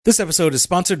This episode is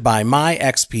sponsored by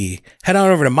MyXP. Head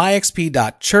on over to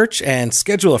myxp.church and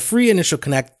schedule a free initial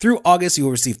connect. Through August, you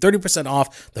will receive 30%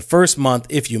 off the first month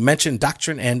if you mention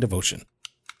Doctrine and Devotion.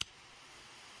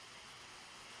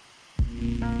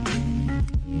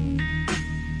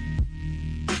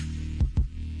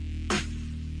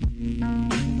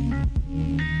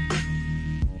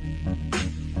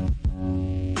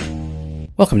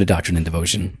 Welcome to Doctrine and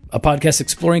Devotion, a podcast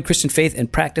exploring Christian faith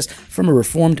and practice from a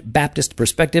Reformed Baptist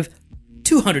perspective.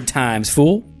 200 times,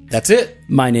 fool. That's it.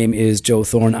 My name is Joe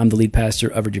Thorne. I'm the lead pastor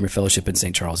of Redeemer Fellowship in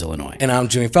St. Charles, Illinois. And I'm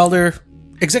Jimmy Felder,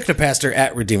 executive pastor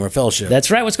at Redeemer Fellowship. That's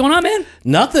right. What's going on, man?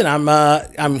 Nothing.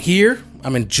 I'm here.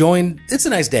 I'm enjoying. It's a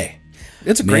nice day.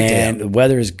 It's a great day. The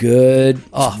weather is good.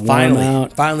 Oh,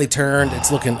 finally turned.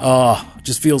 It's looking.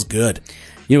 Just feels good.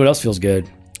 You know what else feels good?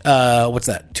 What's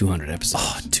that? 200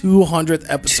 episodes. 200th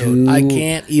episode. I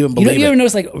can't even believe it. You ever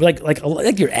notice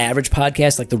like your average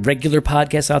podcast, like the regular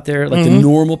podcasts out there, like the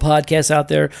normal podcasts out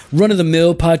there, run of the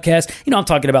mill podcast. You know, I'm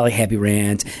talking about like Happy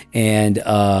Rant and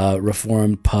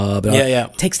Reformed Pub. And Yeah.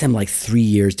 It takes them like 3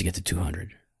 years to get to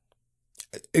 200.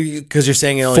 Because you're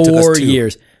saying it only took us 4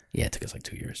 years. Yeah, it took us like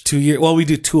 2 years. 2 years. Well, we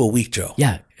do 2 a week, Joe.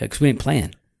 Yeah, because we didn't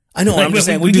plan. I know. I'm just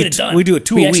saying we do it done. We do it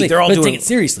 2 a week. They're all doing. Take it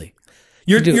seriously.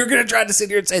 You're going to try to sit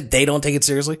here and say they don't take it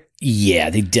seriously?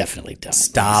 Yeah, they definitely don't.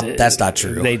 Stop. That's not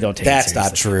true. They don't take That's it seriously.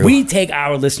 That's not true. We take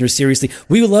our listeners seriously.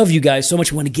 We love you guys so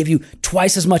much. We want to give you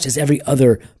twice as much as every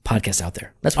other podcast out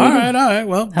there. That's what all right.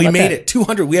 Well, we made it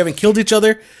 200. We haven't killed each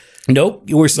other. Nope.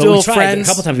 We're still friends.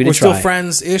 A couple times we did We're still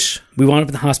friends-ish. We wound up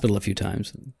in the hospital a few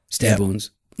times. Stab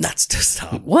wounds.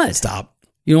 Stop. What? Stop.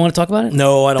 You don't want to talk about it?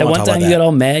 No, I don't want to talk about that. That one time you got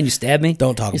all mad and you stabbed me?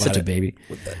 Don't talk You're about it. You're such a baby.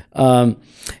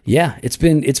 Yeah, it's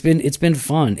been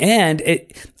fun. And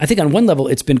I think on one level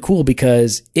it's been cool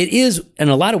because it is in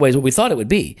a lot of ways what we thought it would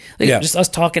be. Like just us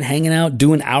talking, hanging out,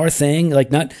 doing our thing,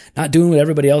 like not doing what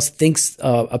everybody else thinks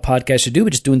a podcast should do,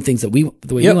 but just doing things the way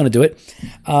we want to do it.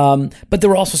 But there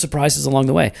were also surprises along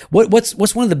the way.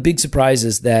 What's one of the big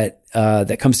surprises that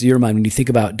comes to your mind when you think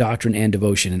about Doctrine and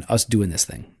Devotion and us doing this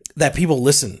thing? That people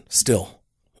listen still.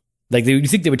 Like, you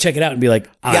think they would check it out and be like,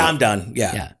 yeah, I'm done.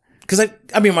 Yeah. Because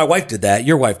I mean, my wife did that.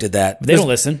 Your wife did that. They don't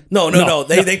listen. No.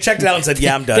 They checked it out and said,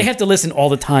 yeah, I'm done. They have to listen all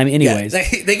the time anyways.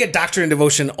 Yeah, they get Doctrine and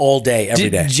Devotion all day, every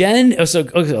day. Jen, so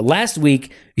last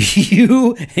week,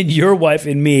 you and your wife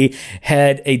and me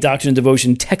had a Doctrine and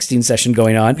Devotion texting session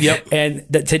going on. Yep. And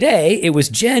today, it was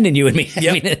Jen and you and me. Yep.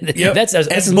 I mean, yep. That's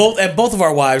both of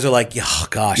our wives are like, oh,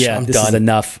 gosh, I'm this done. Is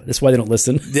enough. That's why they don't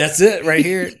listen. That's it right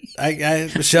here.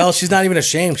 Michelle, she's not even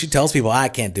ashamed. She tells people, I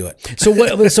can't do it. So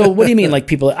what do you mean, like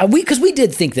people? Because we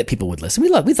did think that people would listen.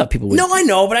 We thought people would. No, I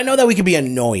know, but I know that we could be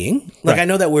annoying. Like, I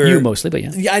know that we're... You mostly, but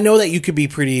yeah. Yeah, I know that you could be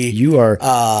pretty... You are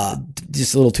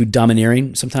just a little too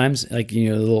domineering sometimes. Like, a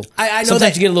little... I know sometimes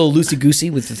that you get a little loosey-goosey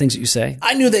with the things that you say.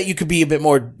 I knew that you could be a bit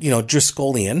more,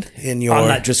 Driscollian in your... I'm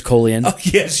not Driscollian. Oh,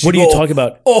 yes. What are you talking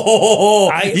about?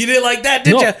 You didn't like that,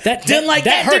 did you? Didn't like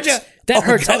that, hurts. Did you? That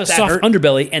hurts. I have a soft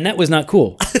underbelly, and that was not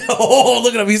cool.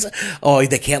 Look at him.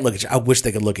 They can't look at you. I wish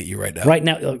they could look at you right now. Right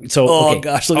now. So, okay.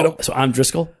 Gosh, look at him. So I'm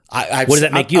Driscoll? What does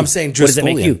that make you? I'm saying Driscollian. What does that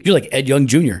make you? You're like Ed Young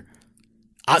Jr.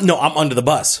 No, I'm under the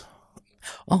bus.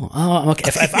 Oh, okay.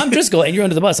 If I'm Driscoll and you're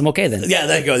under the bus, I'm okay then. Yeah,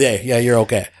 there you go. Yeah, you're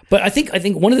okay. But I think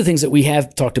one of the things that we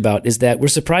have talked about is that we're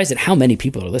surprised at how many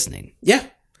people are listening. Yeah.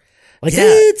 Like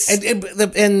and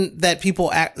that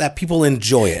people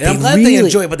enjoy it. And I'm glad they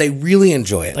enjoy it, but they really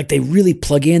enjoy it. Like they really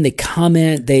plug in, they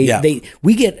comment,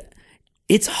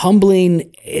 it's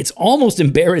humbling. It's almost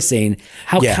embarrassing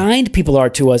how kind people are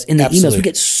to us in the emails. We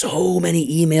get so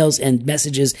many emails and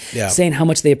messages saying how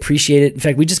much they appreciate it. In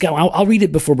fact, we just got, I'll read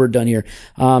it before we're done here.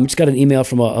 Just got an email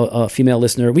from a female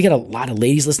listener. We got a lot of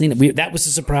ladies listening. That was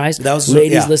a surprise. That was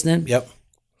ladies listening. Yep.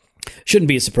 Shouldn't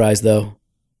be a surprise though.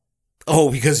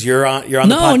 Oh, because you're on the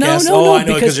podcast? No, I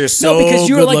know, because you're so because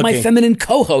you're like looking. my feminine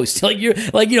co-host. Like you're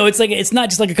like, it's not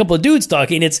just like a couple of dudes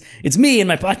talking. It's me and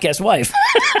my podcast wife.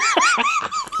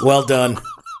 Well done.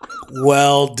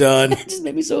 It just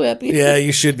made me so happy. Yeah,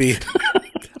 you should be.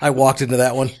 I walked into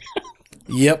that one.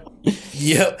 Yep.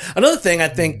 Another thing I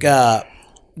think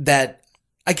that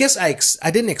I guess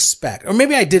I didn't expect, or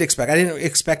maybe I did expect, I didn't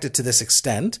expect it to this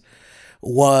extent,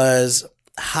 was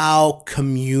how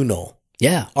communal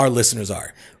our listeners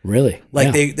are. Really?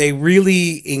 Like they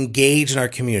really engage in our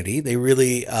community. They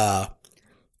really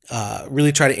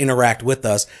really try to interact with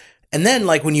us. And then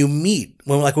like when we meet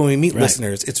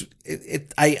listeners,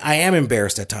 I am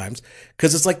embarrassed at times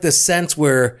because it's like this sense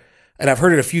where, and I've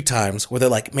heard it a few times where they're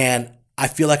like, man, I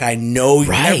feel like I know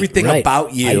everything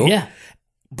about you.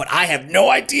 but I have no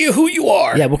idea who you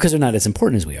are. Yeah, well, because they're not as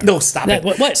important as we are. No, stop it.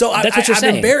 What? So That's what you're I'm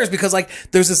saying. embarrassed because like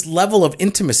there's this level of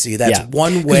intimacy that's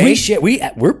one 'Cause way.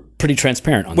 we're pretty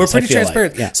transparent on We're this. I pretty feel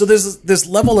transparent. Like. Yeah. So there's this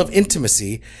level of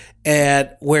intimacy and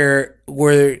where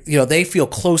they feel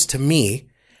close to me,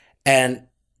 and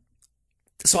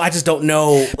so I just don't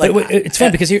know. Like, but it's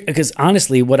fun because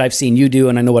honestly, what I've seen you do,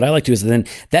 and I know what I like to do, is then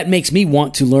that makes me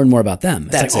want to learn more about them.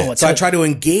 It's that's like, it. So I try to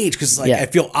engage because like Yeah. I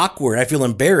feel awkward. I feel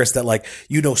embarrassed that like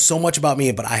you know so much about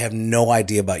me, but I have no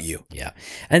idea about you. Yeah.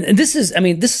 And this is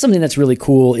something that's really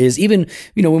cool is even,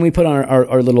 when we put on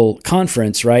our little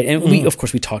conference, right? And we, of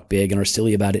course, we talk big and are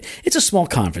silly about it. It's a small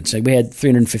conference. Like we had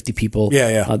 350 people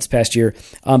this past year.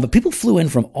 But people flew in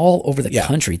from all over the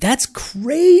country. That's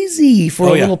crazy for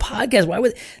a little podcast. Why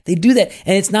would they do that?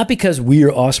 And it's not because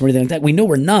we're awesome or anything like that. We know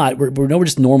we're not. We know we're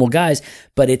just normal guys,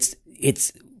 but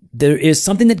there is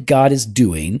something that God is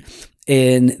doing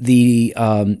in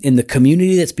the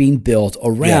community that's being built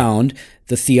around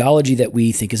the theology that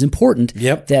we think is important.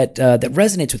 Yep. That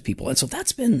resonates with people, and so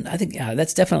that's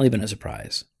definitely been a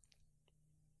surprise.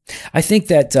 I think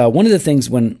that one of the things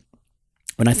when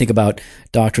I think about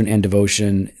doctrine and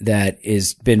devotion that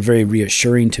has been very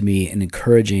reassuring to me and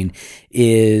encouraging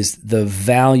is the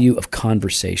value of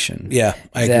conversation. Yeah,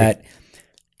 I agree. That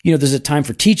there's a time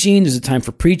for teaching, there's a time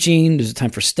for preaching, there's a time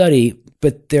for study,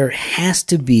 but there has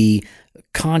to be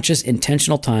conscious,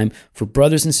 intentional time for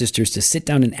brothers and sisters to sit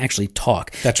down and actually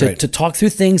talk. That's right. To talk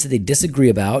through things that they disagree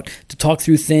about, to talk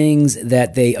through things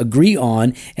that they agree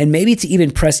on, and maybe to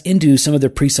even press into some of their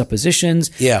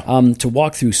presuppositions. Yeah. To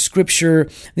walk through Scripture.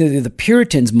 The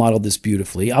Puritans modeled this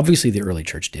beautifully. Obviously, the early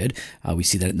church did. We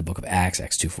see that in the book of Acts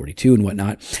 2:42 and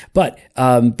whatnot. But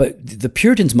the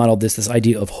Puritans modeled this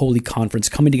idea of holy conference,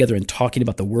 coming together and talking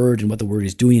about the Word and what the Word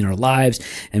is doing in our lives,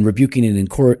 and rebuking and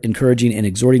encouraging and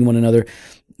exhorting one another.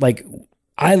 Like,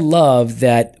 I love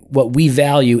that what we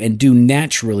value and do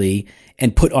naturally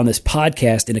and put on this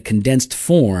podcast in a condensed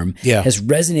form has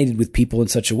resonated with people in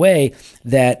such a way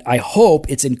that I hope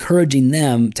it's encouraging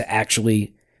them to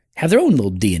actually have their own little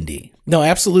D&D. No,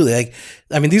 absolutely. Like,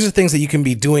 I mean, these are things that you can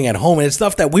be doing at home, and it's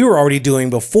stuff that we were already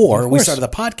doing before we started the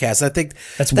podcast. I think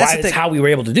that's how we were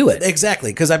able to do it.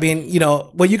 Exactly. Because I mean,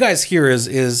 what you guys hear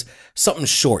is something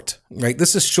short, right?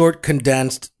 This is short,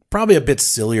 condensed, probably a bit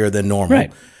sillier than normal.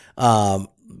 Right.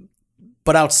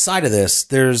 But outside of this,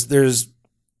 there's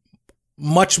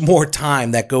much more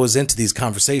time that goes into these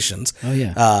conversations. Oh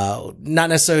yeah. Not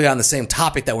necessarily on the same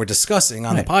topic that we're discussing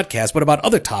on the podcast, but about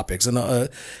other topics and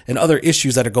other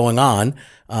issues that are going on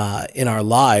in our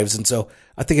lives. And so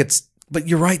I think but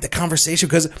you're right, the conversation,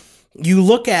 because you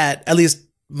look at least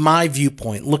my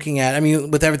viewpoint, looking at, I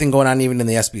mean, with everything going on even in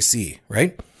the SBC,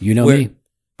 right? Me.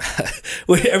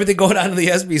 With everything going on in the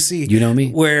SBC. You know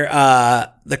me. Where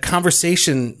the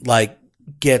conversation like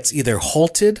gets either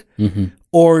halted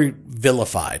or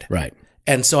vilified. Right.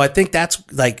 And so I think that's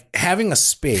like having a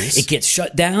space. It gets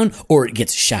shut down or it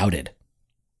gets shouted.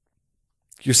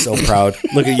 You're so proud.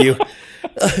 Look at you.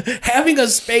 Having a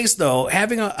space, though,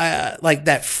 having like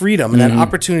that freedom and that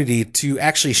opportunity to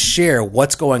actually share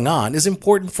what's going on is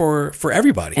important for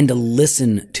everybody. And to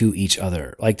listen to each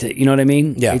other. You know what I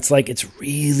mean? Yeah. It's like, it's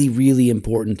really, really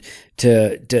important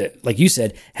to like you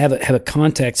said, have a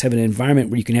context, have an environment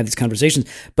where you can have these conversations,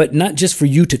 but not just for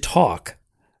you to talk,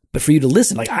 but for you to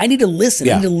listen. Like, I need to listen.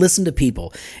 I need to listen to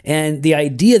people. And the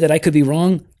idea that I could be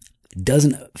wrong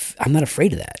I'm not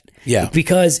afraid of that. Yeah.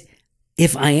 Because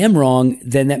if I am wrong,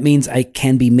 then that means I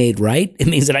can be made right. It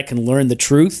means that I can learn the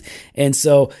truth. And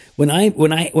so when I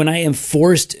am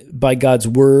forced by God's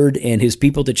word and his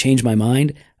people to change my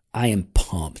mind, I am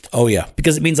pumped. Oh yeah.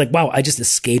 Because it means like, wow, I just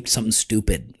escaped something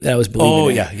stupid that I was believing in. Oh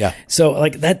yeah, yeah. So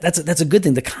like that's a good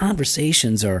thing. The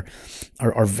conversations are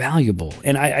valuable.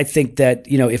 And I think that,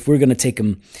 if we're going to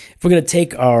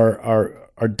take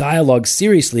our dialogue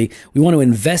seriously, we want to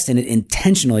invest in it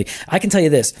intentionally. I can tell you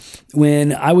this,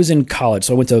 when I was in college,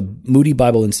 so I went to Moody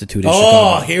Bible Institute in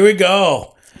Chicago. Here we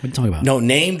go. What are you talking about? No,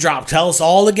 name drop. Tell us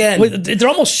all again. Wait, they're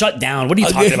almost shut down. What are you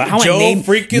talking about? Joe Thorn. How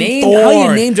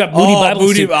you name drop Moody Bible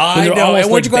Institute? I know. And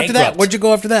where'd you go after that? Bankrupt? Where'd you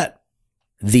go after that?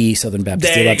 The Southern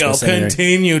Baptist There you Theological go. Seminary.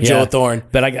 Continue, Joe Thorn.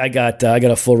 But I got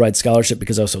a full ride scholarship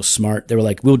because I was so smart. They were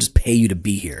like, "We'll just pay you to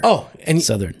be here." Oh, and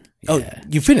Southern. Oh,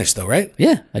 you finished though, right?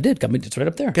 Yeah, I did. It's right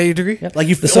up there. Got your degree? Yep. Like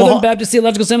the Southern Baptist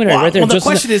Theological Seminary, right there. Well, the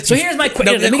question is, so here's my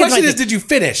question. The question is, did you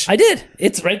finish? I did.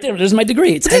 It's right there. There's my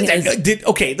degree.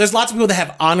 Okay, there's lots of people that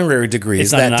have honorary degrees.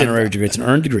 It's not an honorary degree. It's an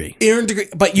earned degree. Earned degree,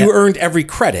 but you earned every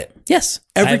credit. Yes,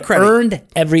 every credit. Earned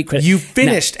every credit. You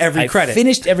finished every credit.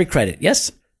 Finished every credit.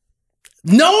 Yes.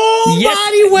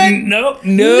 Nobody went. Nope.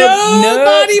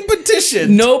 Nobody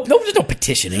petitioned. Nope. Nope. There's no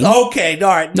petitioning. Okay, all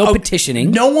right. No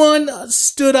petitioning. No one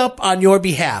stood up on your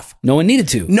behalf. No one needed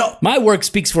to. No. My work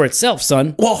speaks for itself,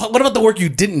 son. Well, what about the work you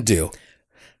didn't do?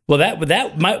 Well,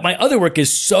 my other work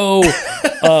is so.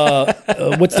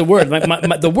 What's the word?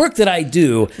 The work that I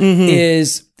do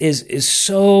is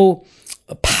so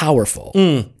powerful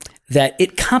that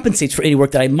it compensates for any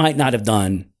work that I might not have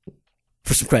done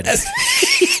for some credit.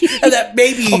 And that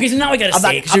maybe. Okay, so now I got to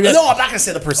say it. I'm not going to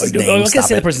say the person's name. I'm going to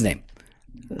say the person's name.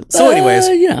 So, anyways,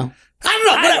 you know, I don't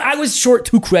know. I was short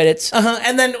 2 credits,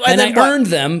 and then I earned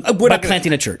them by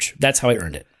planting a church. That's how I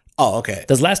earned it. Oh, okay.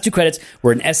 Those last 2 credits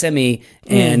were an SME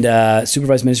and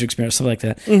supervised ministry experience, something like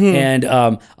that. And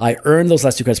I earned those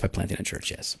last 2 credits by planting a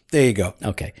church. Yes. There you go.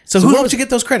 Okay. So who helped you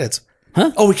get those credits?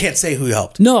 Huh? Oh, we can't say who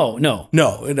helped. No.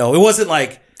 It wasn't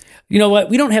like. You know what?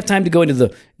 We don't have time to go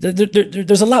into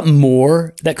there's a lot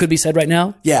more that could be said right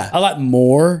now. Yeah. A lot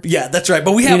more. Yeah, that's right.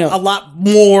 But we have a lot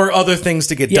more other things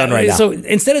to get done right now. So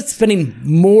instead of spending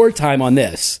more time on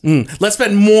this, let's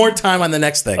spend more time on the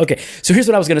next thing. Okay. So here's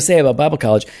what I was going to say about Bible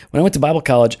college. When I went to Bible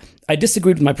college, I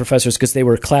disagreed with my professors because they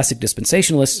were classic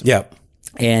dispensationalists. Yeah.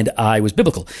 And I was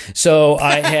biblical. So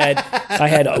I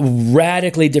had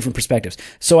radically different perspectives.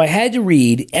 So I had to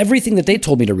read everything that they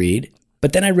told me to read,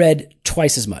 but then I read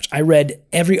twice as much. I read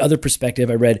every other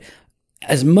perspective. I read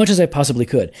as much as I possibly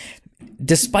could.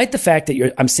 Despite the fact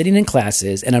that I'm sitting in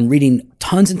classes and I'm reading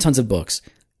tons and tons of books,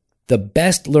 the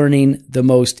best learning, the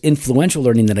most influential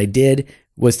learning that I did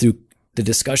was through the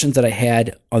discussions that I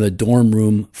had on the dorm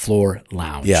room floor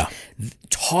lounge. Yeah.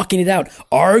 Talking it out,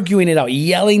 arguing it out,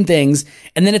 yelling things.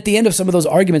 And then at the end of some of those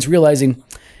arguments, realizing,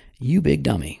 you big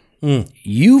dummy,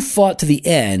 you fought to the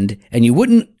end and you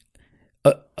wouldn't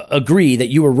agree that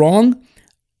you were wrong,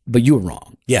 but you were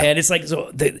wrong. Yeah. And it's like, so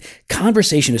the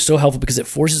conversation is so helpful because it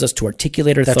forces us to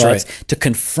articulate our thoughts, right. to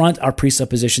confront our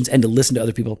presuppositions, and to listen to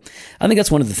other people. I think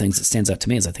that's one of the things that stands out to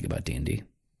me as I think about D&D.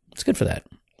 It's good for that.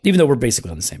 Even though we're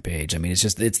basically on the same page. I mean, it's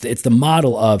just, it's the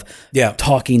model of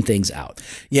talking things out.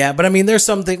 Yeah. But I mean, there's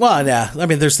something,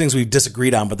 there's things we've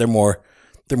disagreed on, but they're more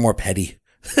petty.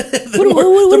 they're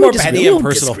more petty and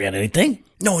personal. Disagree on anything.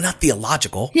 No, not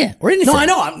theological. Yeah, or anything. No, I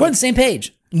know. We're on the same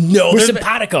page. No, we're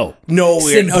simpatico. No,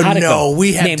 we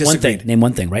have Name disagreed. one thing. Name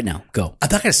one thing right now. Go. I'm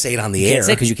not going to say it on the air. Can't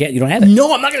say because you don't have it.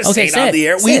 No, I'm not going to say it on the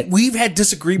air. We've had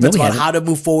disagreements about haven't. how to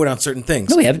move forward on certain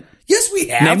things. No, we haven't. Yes, we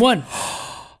have. Name one.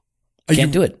 You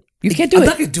can't do it. You can't do it. I'm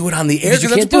not going to do it on the air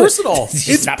because that's personal.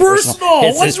 It's not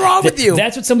personal. What's wrong with you?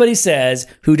 That's what somebody says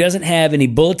who doesn't have any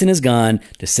bullet in his gun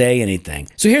to say anything.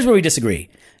 So here's where we disagree.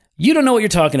 You don't know what you're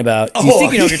talking about. You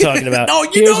think you know what you're talking about. No,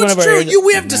 you know it's true.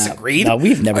 We have disagreed. No,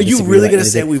 we've never. Are you really going to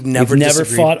say we've never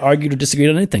disagreed? Fought, argued, or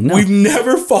disagreed on anything? No, we've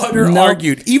never fought or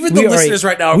argued. Even the listeners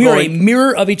right now are we going. We are a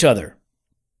mirror of each other.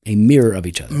 A mirror of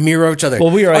each other. Mirror of each other. Well,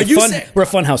 we're a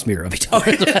funhouse mirror of each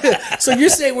other. So you're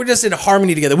saying we're just in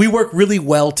harmony together. We work really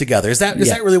well together. Is that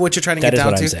really what you're trying to get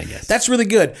down to? That is what I'm saying, yes. That's really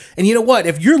good. And you know what?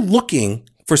 If you're looking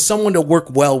for someone to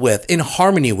work well with, in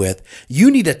harmony with,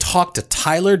 you need to talk to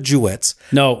Tyler Jewitz.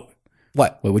 No.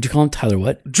 What? Wait, would you call him Tyler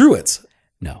what? Drewitz.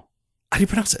 No. How do you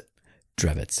pronounce it?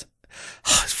 Drevitz.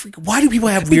 Why do people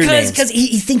have weird names? Because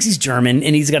he thinks he's German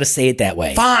and he's got to say it that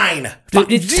way. Fine.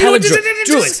 It's Tyler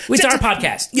Drewitz. It's our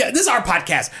podcast. Yeah, this is our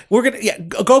podcast. We're gonna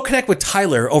go connect with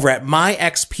Tyler over at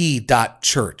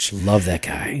myxp.church. Love that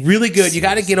guy. Really good. You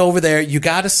got to get over there. You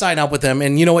got to sign up with him.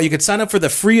 And you know what? You could sign up for the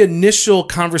free initial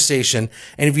conversation.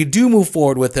 And if you do move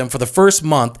forward with him for the first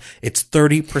month, it's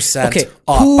 30%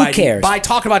 off. Who cares? By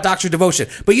talking about Doctor Devotion.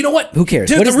 But you know what? Who cares?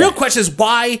 Dude, the real question is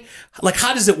why, like,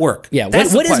 how does it work? Yeah.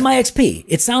 What is my XP?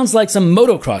 It sounds like some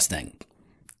motocross thing.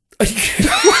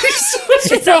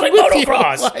 It sounds like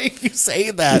motocross. Like you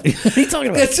say that. What are you talking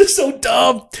about? It's just so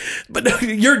dumb. But no,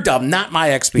 you're dumb, not my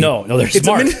XP. No, they're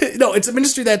smart. It's a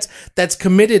ministry that's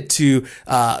committed to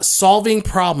solving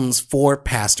problems for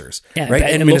pastors, right?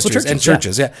 And ministries and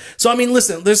churches. Yeah. So I mean,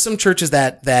 listen, there's some churches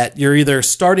that you're either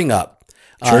starting up,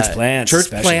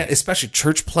 especially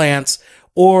church plants.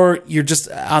 Or you're just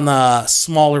on the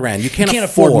smaller end. You can't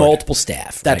afford multiple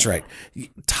staff. That's right.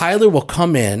 Tyler will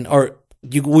come in, or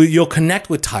you'll connect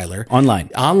with Tyler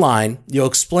online. You'll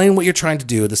explain what you're trying to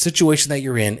do, the situation that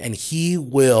you're in, and he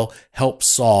will help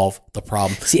solve the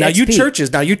problem. Now, you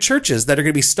churches that are going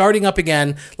to be starting up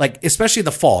again, like especially in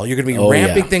the fall, you're going to be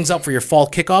ramping things up for your fall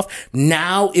kickoff.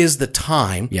 Now is the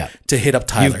time to hit up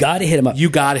Tyler. You've got to hit him up.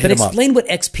 But explain what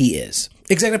XP is.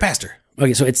 Executive pastor.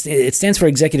 Okay, so it stands for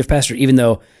executive pastor, even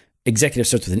though executive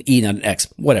starts with an E, not an X.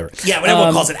 Whatever. Yeah, but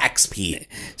everyone calls it XP.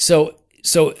 So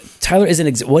So Tyler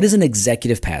is what is an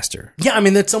executive pastor? Yeah, I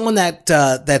mean that's someone that's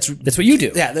what you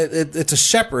do. Yeah, it's a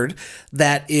shepherd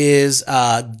that is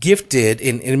gifted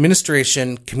in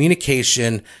administration,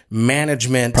 communication,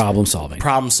 management, Problem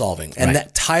solving, and Right.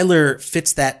 that Tyler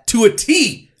fits that to a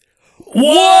T. What?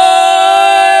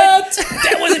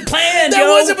 That wasn't planned. That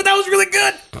wasn't, but that was really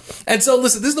good. And so,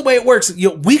 listen, this is the way it works.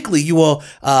 Weekly, you will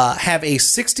have a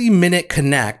 60-minute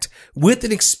connect with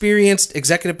an experienced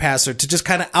executive pastor to just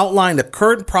kind of outline the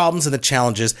current problems and the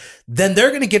challenges. Then they're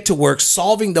going to get to work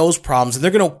solving those problems, and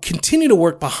they're going to continue to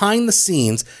work behind the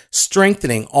scenes,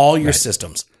 strengthening all your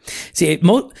systems. See,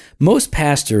 most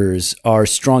pastors are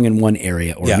strong in one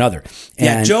area or another.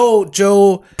 And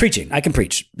Joe, preaching, I can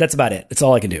preach. That's about it. That's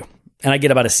all I can do, and I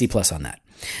get about a C+ on that.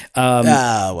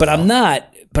 But I'm not.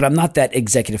 But I'm not that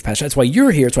executive pastor. That's why you're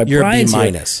here. That's why You're Brian's a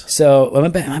B-. here. So am I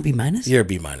B-? You're a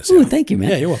B-. Yeah. Ooh, thank you, man.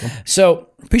 Yeah, you're welcome. So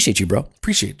appreciate you, bro.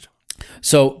 Appreciate it.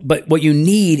 So, but what you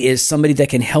need is somebody that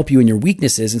can help you in your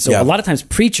weaknesses. And so a lot of times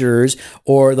preachers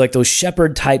or like those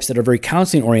shepherd types that are very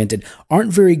counseling oriented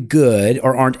aren't very good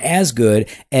or aren't as good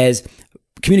as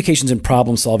communications and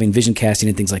problem solving, vision casting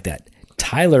and things like that.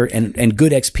 Tyler and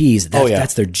good XPs,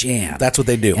 that's their jam. That's what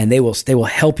they do. And they will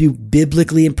help you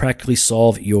biblically and practically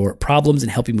solve your problems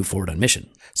and help you move forward on mission.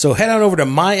 So head on over to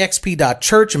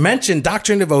myxp.church, mention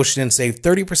Doctrine and Devotion, and save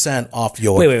 30% off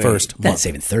your first month. That's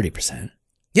saving 30%.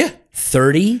 Yeah.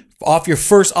 30? Off the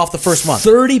first month.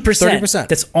 30%. 30%.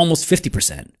 That's almost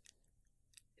 50%.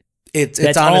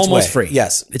 That's on almost its way. Free.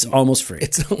 Yes. It's almost free.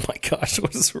 Oh my gosh,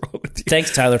 what is wrong with you?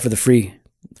 Thanks, Tyler, for the free.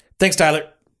 Thanks, Tyler.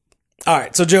 All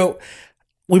right. So, Joe,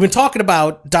 we've been talking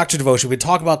about Doctrine and Devotion. We've been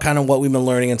talking about kind of what we've been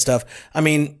learning and stuff. I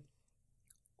mean,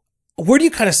 where do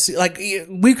you kind of see, like,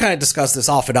 we've kind of discussed this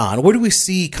off and on. Where do we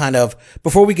see kind of,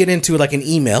 before we get into like an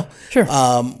email, Sure.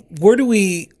 Where do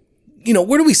we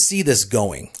see this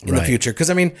going in the future? Because,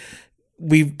 I mean,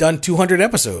 we've done 200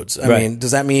 episodes. I mean,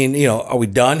 does that mean, are we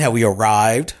done? Have we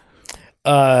arrived?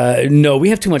 No, we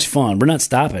have too much fun. We're not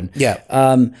stopping. Yeah.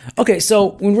 Okay.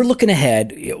 So when we're looking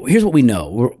ahead, here's what we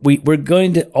know. We're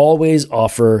going to always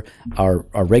offer our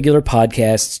regular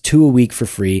podcasts 2 a week for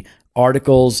free,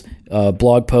 articles,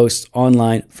 blog posts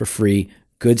online for free.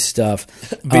 Good stuff.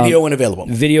 Video when available.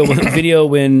 Video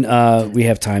when we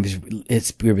have time.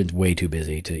 We've been way too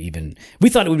busy to even. We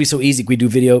thought it would be so easy. We do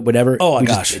video, whatever. Oh my we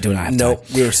gosh! Just do not have nope,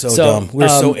 time. we were so dumb. We were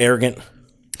so arrogant.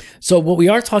 So what we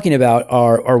are talking about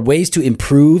are ways to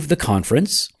improve the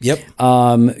conference. Yep.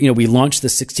 We launched the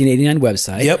 1689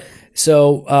 website. Yep.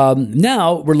 So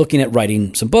now we're looking at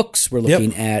writing some books. We're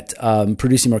looking at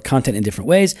producing more content in different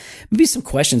ways. Maybe some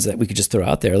questions that we could just throw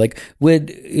out there, like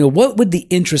what would the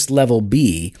interest level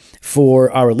be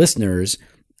for our listeners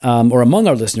or among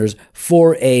our listeners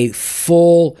for a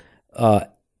full,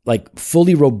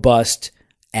 fully robust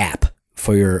app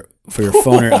for your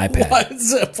phone or iPad.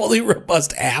 What's a fully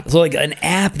robust app? So like an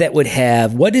app that would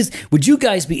have, would you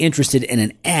guys be interested in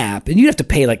an app? And you'd have to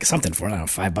pay like something for it, I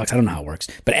don't know, $5. I don't know how it works.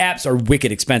 But apps are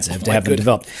wicked expensive to have them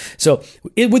developed. So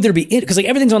would there be, because like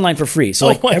everything's online for free. So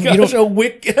like,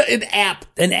 an app.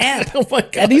 An app. Oh my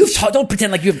god! I mean, don't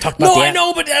pretend like you haven't talked about the app. I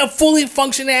know, but a fully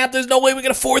functioning app, there's no way we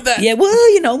can afford that. Yeah,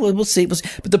 well, we'll see. But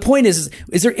the point is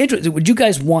there interest? Would you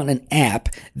guys want an app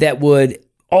that would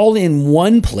all in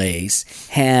one place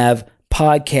have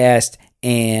podcast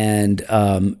and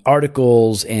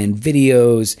articles and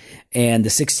videos and the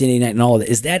 1689 and all of that?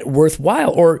 Is that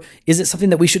worthwhile, or is it something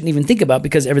that we shouldn't even think about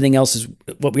because everything else is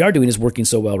what we are doing is working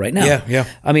so well right now? Yeah.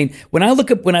 I mean, when I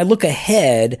look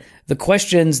ahead, the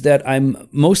questions that I'm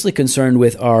mostly concerned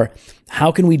with are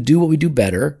how can we do what we do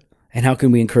better, and how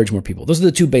can we encourage more people? Those are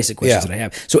the two basic questions that I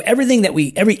have. So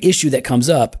every issue that comes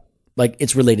up, like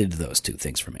it's related to those two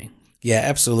things for me. Yeah,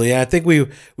 absolutely. And I think we've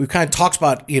kind of talked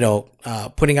about,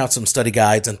 putting out some study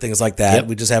guides and things like that. Yep.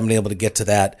 We just haven't been able to get to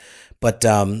that. But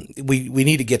we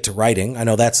need to get to writing. I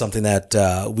know that's something that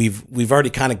we've already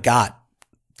kind of got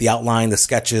the outline, the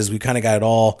sketches. We kind of got it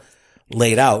all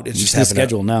laid out. It's just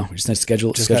schedule now. We just need to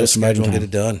schedule and get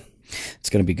it done. It's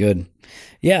going to be good.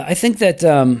 Yeah, I think that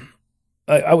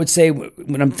I would say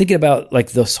when I'm thinking about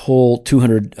like this whole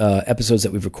 200 episodes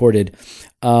that we've recorded,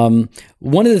 one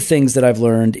of the things that I've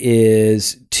learned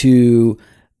is one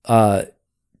of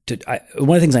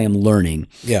the things I am learning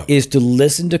is to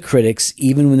listen to critics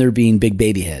even when they're being big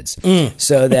baby heads.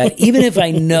 So that even if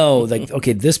I know like,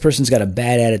 okay, this person's got a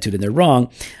bad attitude and they're wrong,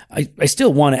 I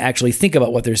still want to actually think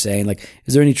about what they're saying. Like,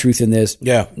 is there any truth in this?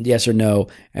 Yeah. Yes or no,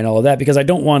 and all of that, because I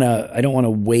don't want to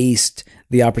waste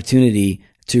the opportunity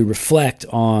to reflect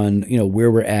on, where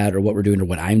we're at or what we're doing or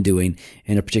what I'm doing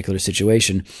in a particular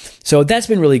situation. So that's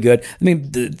been really good. I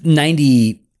mean,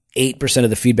 the 8% of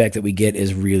the feedback that we get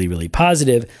is really, really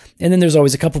positive. And then there's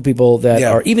always a couple people that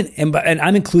are even, and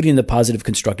I'm including the positive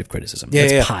constructive criticism.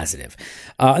 That's positive.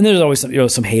 And there's always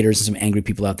some haters and some angry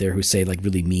people out there who say like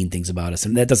really mean things about us.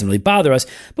 And that doesn't really bother us,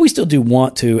 but we still do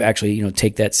want to actually,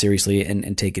 take that seriously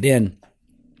and take it in.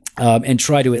 And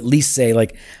try to at least say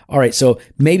like, all right, so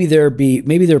maybe they're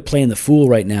playing the fool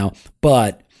right now,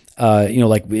 but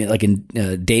like in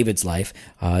David's life,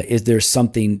 is there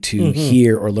something to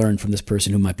hear or learn from this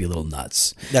person who might be a little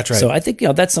nuts? That's right. So I think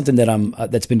that's something that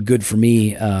that's been good for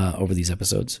me over these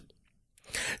episodes.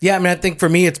 Yeah, I mean, I think for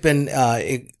me it's been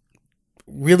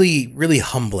really, really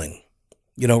humbling.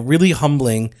 Really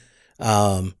humbling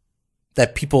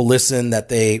that people listen, that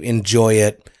they enjoy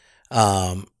it.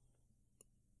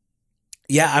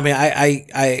 Yeah, I mean,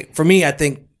 I for me, I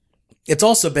think it's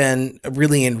also been a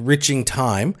really enriching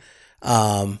time,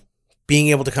 being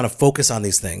able to kind of focus on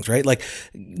these things, right? Like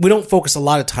we don't focus a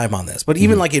lot of time on this, but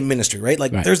even like in ministry, right?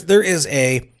 Like there's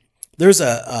the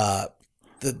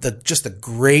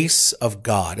grace of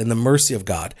God and the mercy of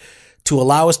God to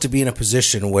allow us to be in a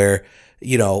position where,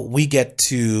 we get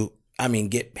to,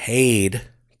 get paid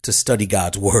to study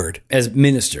God's word as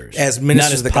ministers,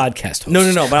 not as podcast hosts.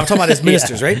 No. But I'm talking about as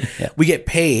ministers, right? Yeah. We get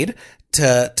paid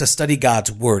to study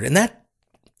God's word, and that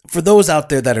for those out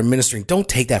there that are ministering, don't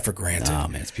take that for granted. Oh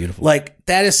man, it's beautiful. Like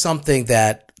that is something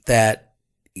that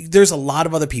there's a lot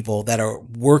of other people that are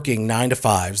working 9 to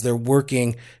 5s. They're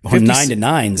working 9 to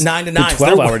 9s, 9 to 9s,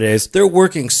 12-hour days. They're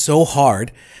working so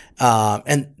hard.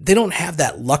 And they don't have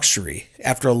that luxury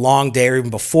after a long day or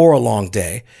even before a long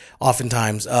day,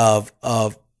 oftentimes of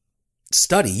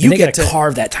study. They got to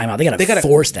carve that time out. They got to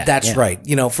force that. That's right.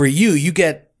 For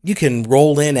you can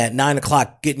roll in at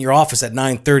 9:00, get in your office at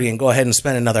 9:30 and go ahead and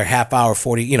spend another half hour,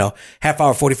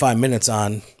 45 minutes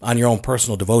on your own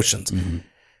personal devotions. Mm-hmm.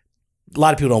 A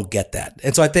lot of people don't get that.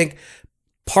 And so I think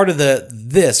part of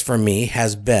this for me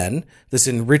has been this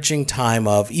enriching time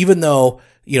of, even though,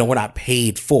 we're not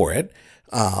paid for it,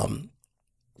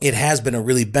 it has been a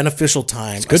really beneficial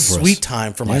time, a sweet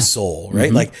time for my soul, right?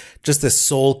 Mm-hmm. Like just this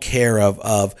soul care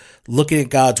of looking at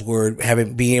God's word,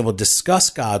 being able to discuss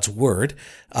God's word,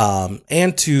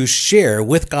 and to share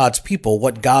with God's people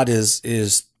what God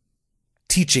is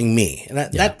teaching me. And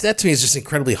that to me is just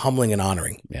incredibly humbling and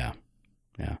honoring. Yeah.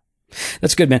 Yeah.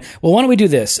 That's good, man. Well, why don't we do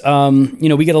this?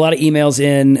 We get a lot of emails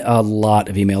in.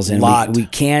 We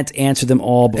can't answer them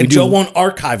all, but Joe won't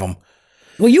archive them.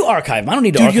 Well, you archive them. I don't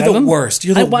need to archive them. You're the worst.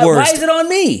 You're the worst. Why is it on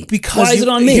me? Why is it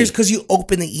on me? Here's because you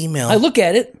open the email. I look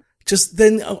at it. Just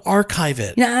then archive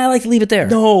it. Yeah, I like to leave it there.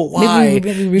 No, why?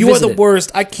 Maybe you are the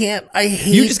worst. I can't. I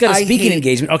hate. You just got a speaking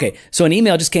engagement. Okay, so an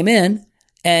email just came in,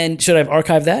 and should I have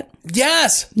archived that?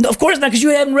 Yes. No, of course not, because you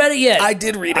haven't read it yet. I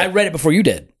did read it. I read it before you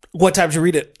did. What time did you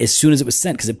read it? As soon as it was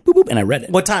sent, because it boop, boop, and I read it.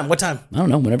 What time? I don't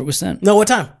know, whenever it was sent. No, what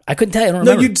time? I couldn't tell you. I don't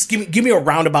remember. No, you just give me a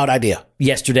roundabout idea.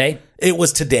 Yesterday. It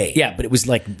was today. Yeah, but it was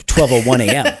like 12:01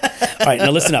 a.m. All right,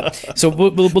 now listen up. So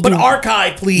we'll do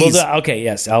archive, please. Okay,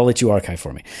 yes, I'll let you archive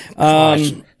for me.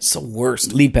 Gosh, it's the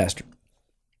worst. Lead pastor.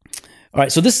 All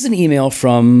right, so this is an email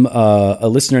from a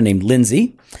listener named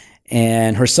Lindsay.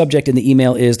 And her subject in the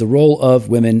email is the role of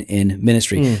women in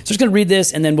ministry. So I'm just going to read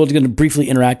this, and then we're going to briefly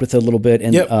interact with it a little bit.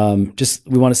 And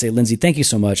we want to say, Lindsay, thank you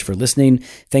so much for listening.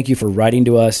 Thank you for writing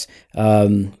to us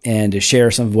and to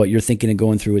share some of what you're thinking and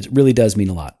going through. It really does mean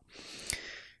a lot.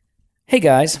 Hey,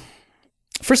 guys.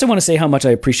 First, I want to say how much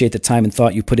I appreciate the time and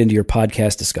thought you put into your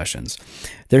podcast discussions.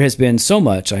 There has been so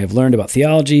much I have learned about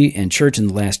theology and church in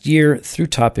the last year through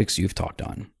topics you've talked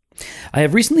on. I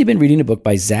have recently been reading a book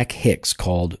by Zach Hicks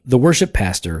called The Worship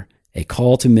Pastor, A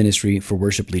Call to Ministry for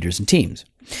Worship Leaders and Teams.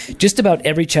 Just about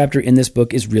every chapter in this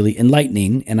book is really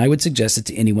enlightening, and I would suggest it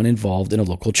to anyone involved in a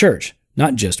local church,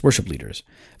 not just worship leaders.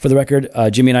 For the record,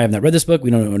 Jimmy and I have not read this book.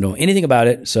 We don't know anything about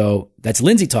it, so that's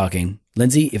Lindsay talking.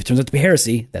 Lindsay, if it turns out to be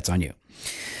heresy, that's on you.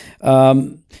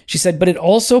 She said, but it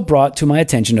also brought to my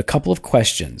attention a couple of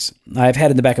questions I've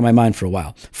had in the back of my mind for a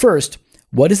while. First,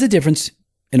 what is the difference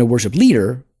in a worship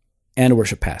leader and a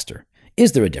worship pastor?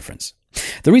 Is there a difference?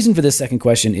 The reason for this second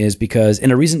question is because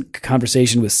in a recent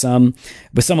conversation with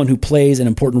someone who plays an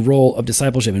important role of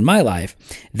discipleship in my life,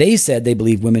 they said they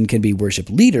believe women can be worship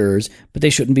leaders, but they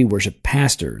shouldn't be worship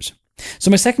pastors.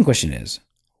 So my second question is,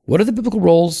 what are the biblical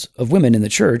roles of women in the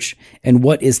church, and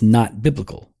what is not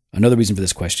biblical? Another reason for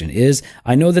this question is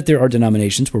I know that there are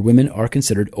denominations where women are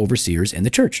considered overseers in the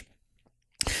church.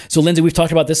 So, Lindsay, we've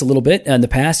talked about this a little bit in the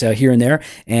past, here and there,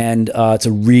 and it's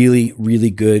a really, really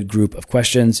good group of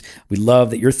questions. We love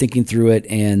that you're thinking through it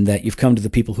and that you've come to the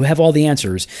people who have all the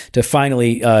answers to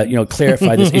finally,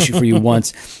 clarify this issue for you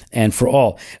once and for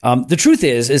all. The truth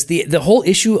is the whole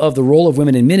issue of the role of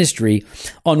women in ministry,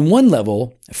 on one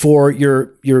level, for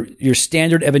your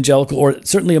standard evangelical, or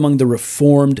certainly among the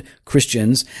Reformed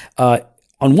Christians,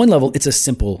 on one level, it's a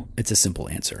simple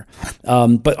answer.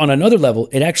 But on another level,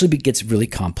 it actually gets really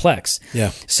complex.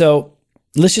 Yeah. So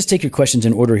let's just take your questions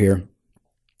in order here.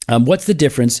 What's the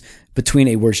difference between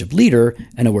a worship leader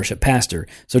and a worship pastor?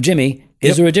 So, Jimmy,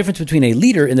 is there a difference between a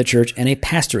leader in the church and a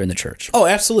pastor in the church? Oh,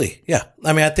 absolutely. Yeah.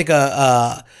 I mean, I think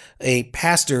a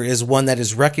pastor is one that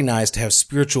is recognized to have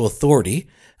spiritual authority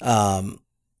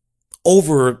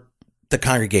over the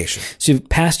congregation. So,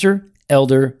 pastor,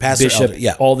 elder, bishop,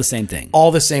 elder, all the same thing.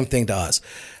 All the same thing to us.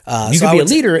 You can be a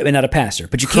leader and not a pastor,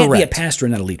 but you can't be a pastor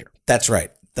and not a leader. That's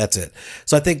right. That's it.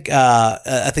 So I think,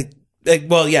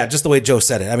 just the way Joe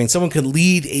said it. I mean, someone can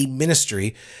lead a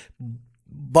ministry,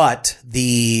 but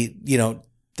the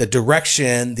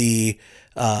direction, the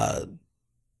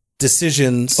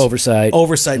decisions, oversight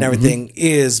and everything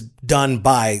is done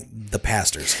by the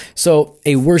pastors. So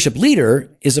a worship leader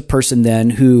is a person then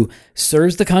who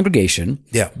serves the congregation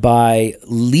by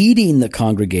leading the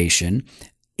congregation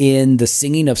in the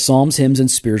singing of psalms, hymns,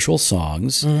 and spiritual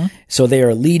songs. Mm-hmm. So they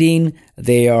are leading,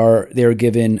 they're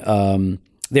given,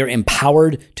 they're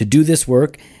empowered to do this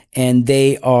work, and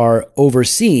they are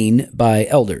overseen by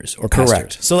elders or pastors.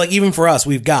 Correct. So like even for us,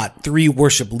 we've got 3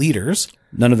 worship leaders.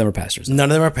 None of them are pastors.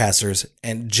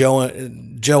 And Joe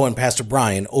and Pastor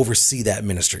Brian oversee that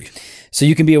ministry. So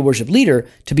you can be a worship leader.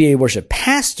 To be a worship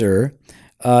pastor,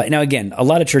 now again, a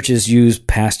lot of churches use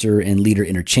pastor and leader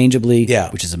interchangeably,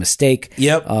 which is a mistake.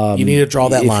 Yep. You need to draw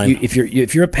that line. If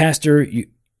you're a pastor,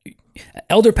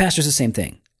 elder pastor is the same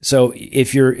thing. So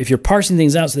if you're parsing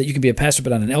things out so that you can be a pastor but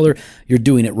not an elder, you're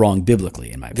doing it wrong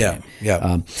biblically, in my opinion.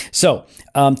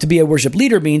 To be a worship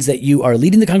leader means that you are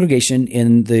leading the congregation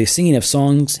in the singing of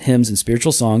songs, hymns, and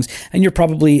spiritual songs, and you're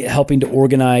probably helping to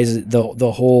organize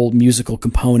the whole musical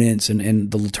components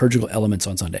and the liturgical elements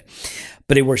on Sunday.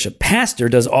 But a worship pastor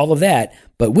does all of that,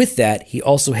 but with that, he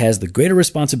also has the greater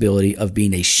responsibility of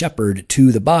being a shepherd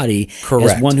to the body.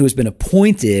 Correct. As one who has been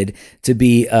appointed to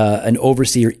be an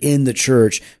overseer in the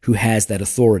church who has that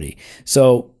authority.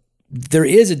 So there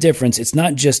is a difference. It's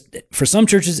not just, for some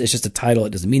churches, it's just a title.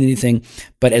 It doesn't mean anything.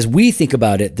 But as we think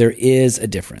about it, there is a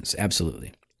difference.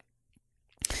 Absolutely.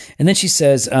 And then she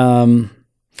says,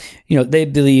 they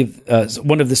believe,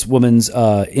 one of this woman's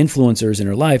influencers in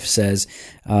her life says,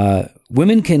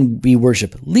 women can be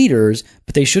worship leaders,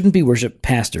 but they shouldn't be worship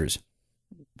pastors.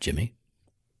 Jimmy?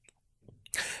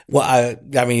 Well,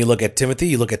 I mean, you look at Timothy,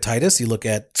 you look at Titus, you look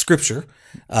at Scripture,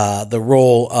 the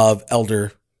role of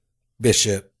elder,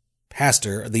 bishop,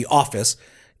 pastor, the office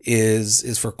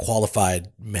is for qualified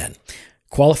men.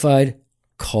 Qualified,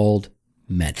 called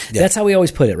men. Yeah. That's how we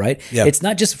always put it, right? Yeah. It's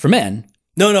not just for men.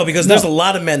 No, because there's a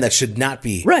lot of men that should not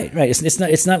be. Right. It's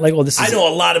not like, this is. I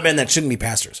know a lot of men that shouldn't be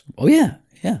pastors. Oh, yeah.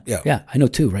 I know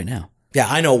 2 right now. Yeah,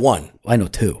 I know 1. I know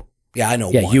 2. Yeah, I know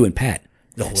 1. Yeah, you and Pat.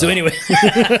 Oh, well. So anyway,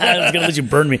 I was going to let you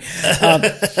burn me.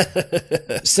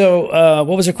 So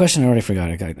what was her question? I already forgot.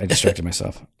 I distracted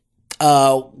myself.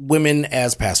 Women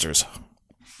as pastors.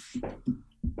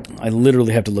 I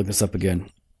literally have to look this up again.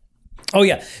 Oh,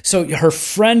 yeah. So her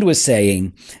friend was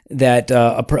saying that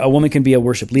a woman can be a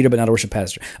worship leader but not a worship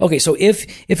pastor. Okay, so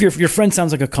if your friend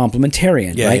sounds like a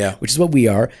complementarian, right? Yeah. Which is what we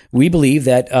are. We believe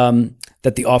that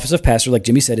that the office of pastor, like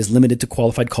Jimmy said, is limited to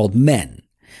qualified called men.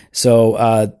 So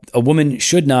a woman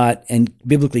should not and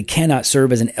biblically cannot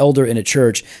serve as an elder in a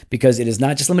church because it is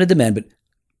not just limited to men, but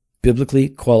biblically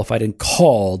qualified and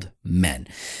called men.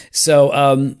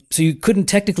 So you couldn't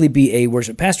technically be a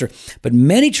worship pastor, but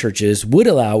many churches would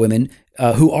allow women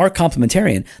who are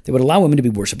complementarian. They would allow women to be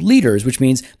worship leaders, which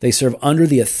means they serve under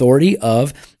the authority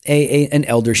of an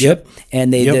eldership,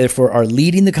 and they therefore are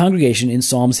leading the congregation in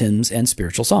psalms, hymns, and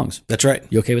spiritual songs. That's right.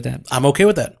 You okay with that? I'm okay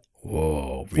with that.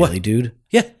 Whoa, really, dude?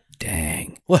 Yeah.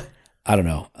 Dang. What? I don't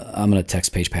know. I'm going to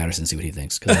text Paige Patterson and see what he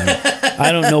thinks. Because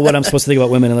I don't know what I'm supposed to think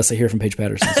about women unless I hear from Paige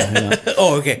Patterson. So hang on.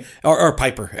 Oh, okay. Or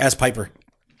Piper. Ask Piper.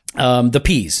 The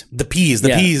peas. The peas.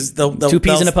 They'll 2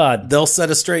 peas in a pod. They'll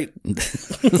set us straight.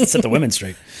 Set the women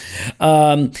straight.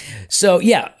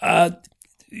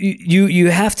 You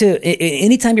have to,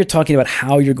 anytime you're talking about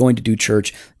how you're going to do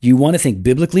church, you want to think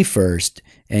biblically first,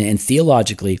 and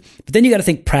theologically, but then you got to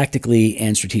think practically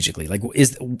and strategically. Like,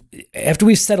 after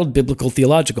we've settled biblical,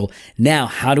 theological, now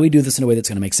how do we do this in a way that's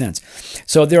going to make sense?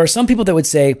 So there are some people that would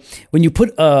say when you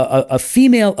put a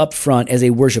female up front as a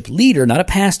worship leader, not a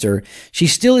pastor, she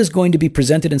still is going to be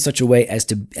presented in such a way as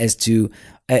to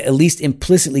at least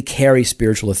implicitly carry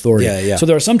spiritual authority. Yeah. So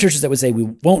there are some churches that would say we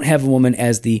won't have a woman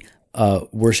as the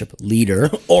worship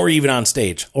leader, or even on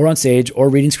stage, or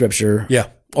reading scripture,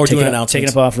 or doing announcements, taking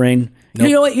up offering. Nope.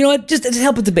 You know what? Just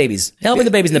help with the babies. Help with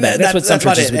the babies in the back. That's what some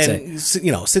churches would say. And,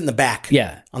 sit in the back,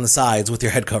 on the sides with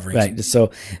your head coverings. Right.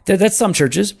 So that's some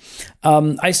churches.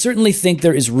 I certainly think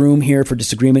there is room here for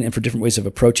disagreement and for different ways of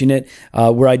approaching it.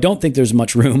 Where I don't think there's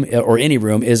much room or any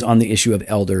room is on the issue of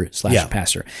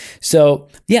elder/pastor. So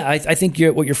I think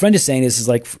what your friend is saying is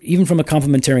like, even from a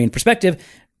complementarian perspective,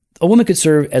 a woman could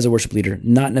serve as a worship leader,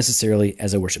 not necessarily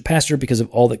as a worship pastor, because of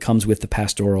all that comes with the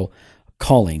pastoral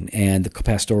calling and the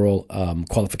pastoral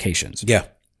qualifications. Yeah.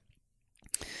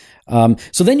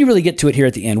 So then you really get to it here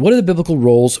at the end. What are the biblical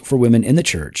roles for women in the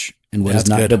church, and what is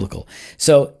not biblical?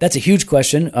 So that's a huge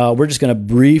question. We're just going to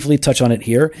briefly touch on it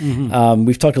here. Mm-hmm.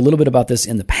 We've talked a little bit about this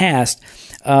in the past,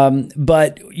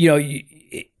 but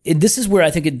this is where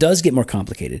I think it does get more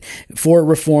complicated for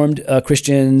Reformed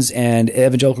Christians and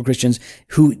evangelical Christians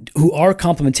who are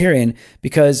complementarian,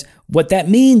 because what that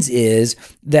means is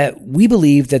that we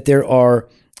believe that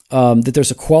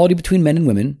there's equality between men and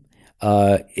women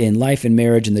in life and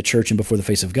marriage, in the church, and before the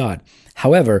face of God.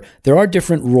 However, there are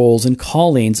different roles and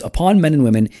callings upon men and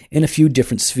women in a few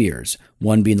different spheres,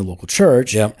 one being the local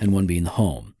church and one being the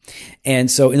home. And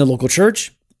so in the local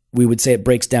church, we would say it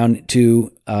breaks down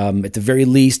to, at the very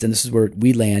least, and this is where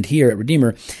we land here at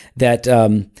Redeemer, that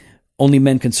only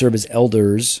men can serve as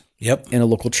elders in a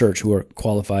local church who are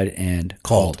qualified and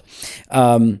called.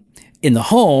 In the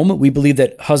home, we believe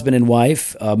that husband and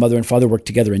wife, mother and father, work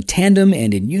together in tandem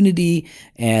and in unity,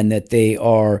 and that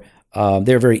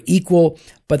they're very equal,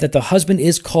 but that the husband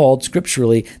is called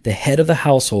scripturally the head of the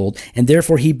household, and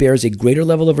therefore he bears a greater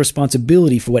level of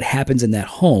responsibility for what happens in that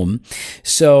home.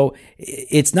 So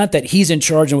it's not that he's in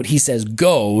charge and what he says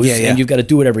goes, and you've got to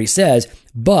do whatever he says,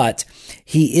 but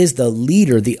he is the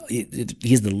leader.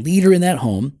 He's the leader in that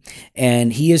home,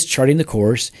 and he is charting the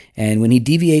course. And when he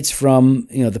deviates from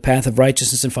the path of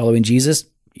righteousness and following Jesus,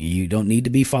 you don't need to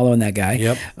be following that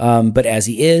guy. But as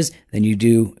he is, then you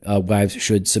do. Wives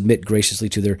should submit graciously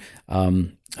to their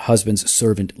husband's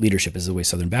servant leadership, is the way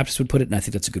Southern Baptists would put it, and I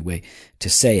think that's a good way to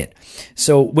say it.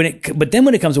 So when it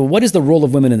comes to what is the role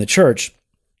of women in the church,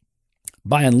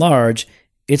 by and large,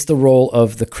 it's the role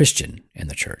of the Christian in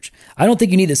the church. I don't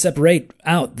think you need to separate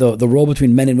out the role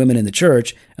between men and women in the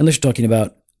church unless you're talking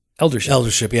about eldership.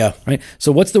 Eldership, yeah. Right?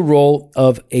 So what's the role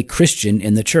of a Christian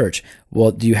in the church?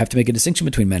 Well, do you have to make a distinction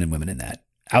between men and women in that?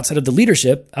 Outside of the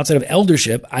leadership, outside of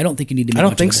eldership, I don't think you need to make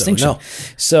much of a distinction. No.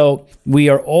 So we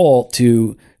are all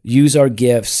to use our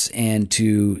gifts and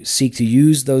to seek to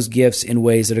use those gifts in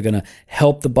ways that are going to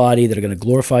help the body, that are going to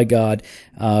glorify God.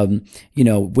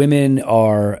 Women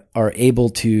are able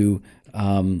to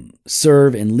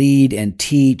serve and lead and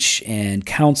teach and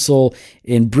counsel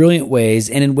in brilliant ways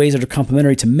and in ways that are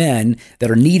complementary to men that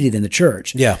are needed in the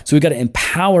church. Yeah. So we've got to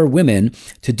empower women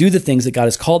to do the things that God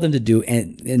has called them to do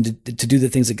and to do the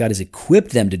things that God has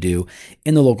equipped them to do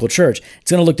in the local church.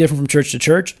 It's going to look different from church to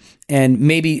church. And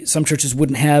maybe some churches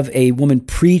wouldn't have a woman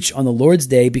preach on the Lord's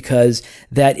Day because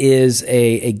that is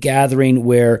a gathering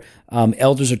where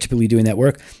elders are typically doing that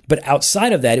work. But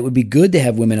outside of that, it would be good to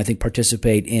have women, I think,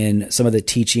 participate in some of the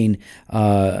teaching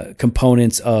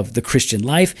components of the Christian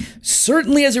life,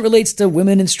 certainly as it relates to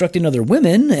women instructing other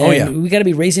women. And we got to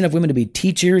be raising up women to be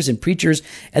teachers and preachers,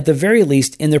 at the very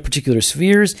least, in their particular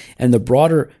spheres and the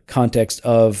broader context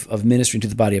of ministering to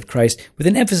the body of Christ, with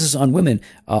an emphasis on women.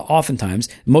 Oftentimes,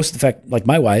 most of the fact, like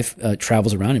my wife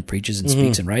travels around and preaches and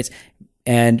speaks and writes,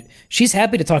 and she's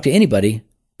happy to talk to anybody,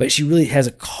 but she really has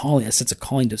a sense of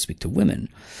calling to speak to women.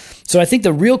 So I think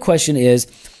the real question is,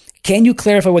 can you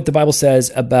clarify what the Bible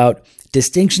says about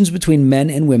distinctions between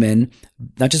men and women,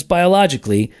 not just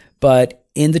biologically, but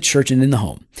in the church and in the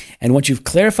home? And once you've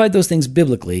clarified those things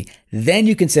biblically, then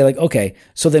you can say, like, okay,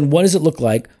 so then what does it look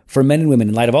like for men and women,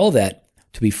 in light of all of that,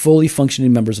 to be fully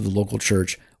functioning members of the local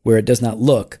church, where it does not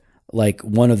look like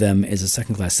one of them is a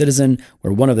second-class citizen,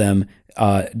 where one of them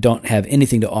don't have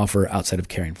anything to offer outside of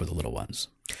caring for the little ones?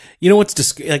 You know what's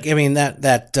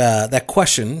that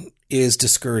question is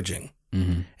discouraging,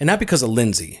 and not because of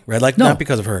Lindsay, right? Like, not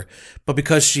because of her, but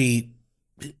because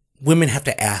women have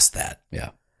to ask that. Yeah,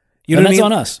 you know, and that's what I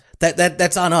mean? On us.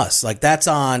 That's on us. Like, that's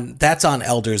on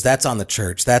elders. That's on the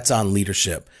church. That's on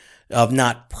leadership of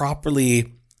not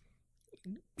properly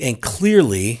and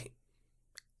clearly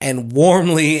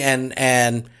warmly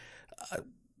and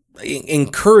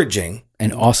encouraging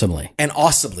and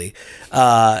awesomely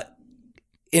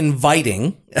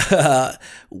inviting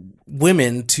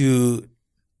women to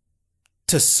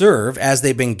serve as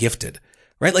they've been gifted,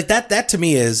 right? Like that to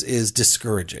me is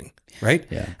discouraging, right?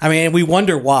 Yeah. I mean, we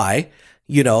wonder why,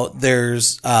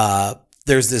 there's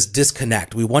this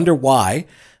disconnect. We wonder why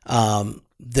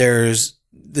there's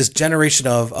this generation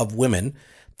of women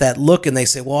that look and they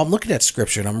say, well, I'm looking at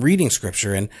scripture and I'm reading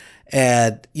scripture and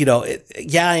I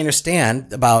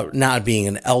understand about not being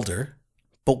an elder,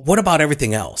 but what about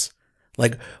everything else?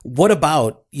 Like, what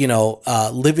about,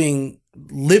 living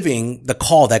the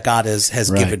call that God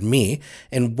has Right. given me?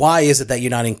 And why is it that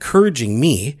you're not encouraging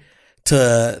me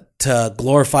to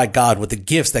glorify God with the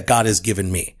gifts that God has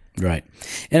given me? Right.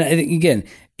 And I think, again,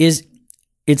 it's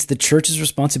the church's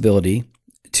responsibility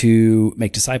to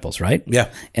make disciples, right? Yeah.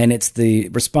 And it's the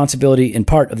responsibility in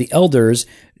part of the elders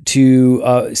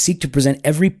to seek to present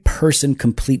every person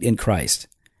complete in Christ.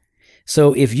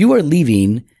 So if you are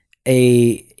leaving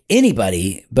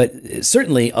anybody, but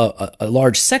certainly a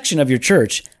large section of your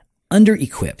church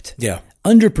under-equipped, Yeah.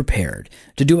 underprepared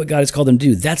to do what God has called them to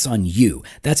do, that's on you.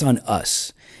 That's on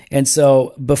us. And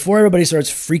so before everybody starts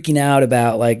freaking out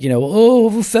about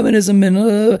feminism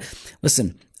and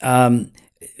listen,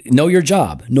 know your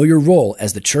job, know your role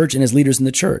as the church and as leaders in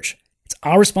the church. It's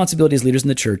our responsibility as leaders in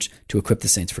the church to equip the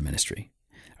saints for ministry.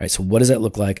 All right. So what does that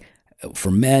look like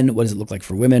for men? What does it look like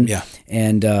for women? Yeah.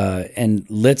 And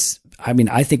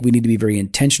I think we need to be very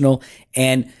intentional.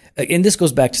 And this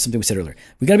goes back to something we said earlier.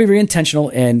 We got to be very intentional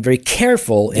and very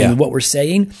careful in what we're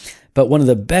saying. But one of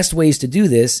the best ways to do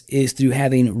this is through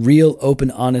having real, open,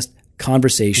 honest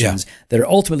conversations that are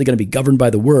ultimately going to be governed by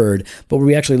the word, but where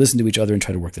we actually listen to each other and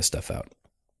try to work this stuff out.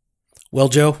 Well,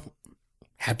 Joe,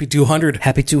 happy 200.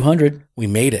 Happy 200. We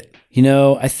made it.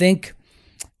 I think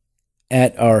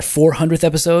at our 400th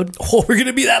episode. Oh, we're going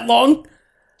to be that long?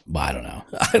 Well, I don't know.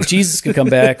 Jesus could come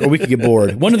back or we could get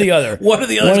bored. One or the other. One or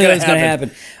the other is going to happen.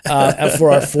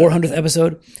 For our 400th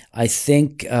episode, I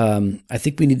think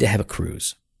we need to have a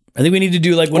cruise. I think we need to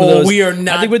do like one of those. We are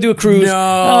not. I think we'll do a cruise.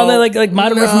 No. Like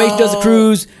Modern Reformation does a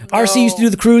cruise. RC used to do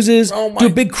the cruises. Do a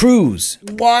big cruise.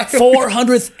 Why?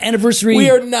 400th anniversary. We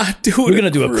are not doing. We're going to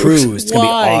do a cruise. It's going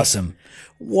to be awesome.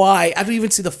 Why? I don't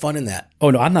even see the fun in that. Oh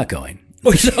no, I'm not going.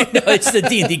 No, it's the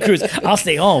D&D cruise. I'll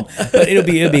stay home, but it'll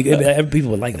be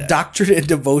people would like that. Doctrine and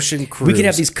Devotion cruise. We could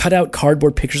have these cutout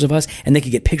cardboard pictures of us, and they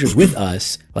could get pictures with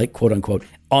us, like quote unquote,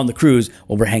 on the cruise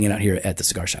while we're hanging out here at the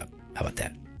cigar shop. How about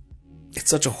that? It's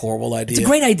such a horrible idea. It's a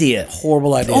great idea.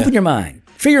 Horrible idea. Open your mind.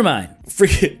 Free your mind.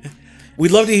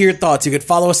 We'd love to hear your thoughts. You could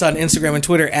follow us on Instagram and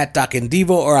Twitter at Doc and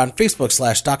Devo or on Facebook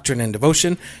 /Doctrine and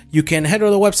Devotion. You can head to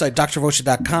the website,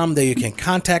 drdevotion.com. There you can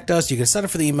contact us. You can sign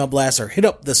up for the email blast or hit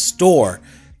up the store,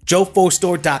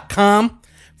 jofostore.com.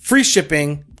 Free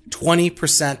shipping,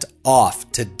 20%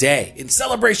 off today in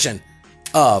celebration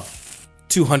of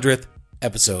 200th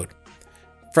episode.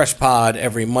 Fresh pod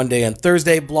every Monday and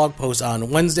Thursday. Blog posts on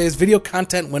Wednesdays. Video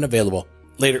content when available.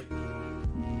 Later.